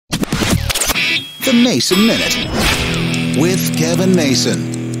The Mason Minute with Kevin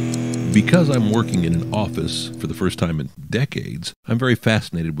Mason. Because I'm working in an office for the first time in decades, I'm very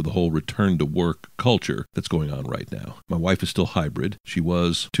fascinated with the whole return to work culture that's going on right now. My wife is still hybrid. She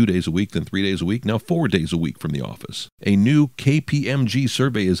was 2 days a week, then 3 days a week, now 4 days a week from the office. A new KPMG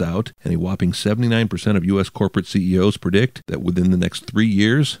survey is out, and a whopping 79% of U.S. corporate CEOs predict that within the next 3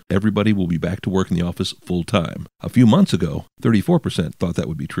 years, everybody will be back to work in the office full time. A few months ago, 34% thought that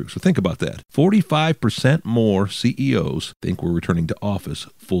would be true. So think about that. 45% more CEOs think we're returning to office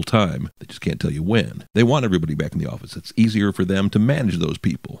full time. They just can't tell you when. They want everybody back in the office. It's easier for them to manage those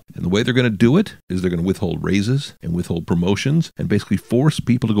people. And the way they're going to do it is they're going to withhold raises and withhold promotions and basically force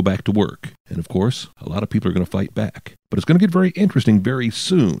people to go back to work. And of course, a lot of people are going to fight back. But it's going to get very interesting very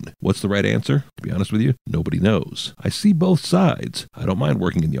soon. What's the right answer? To be honest with you, nobody knows. I see both sides. I don't mind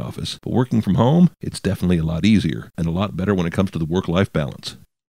working in the office, but working from home, it's definitely a lot easier and a lot better when it comes to the work-life balance.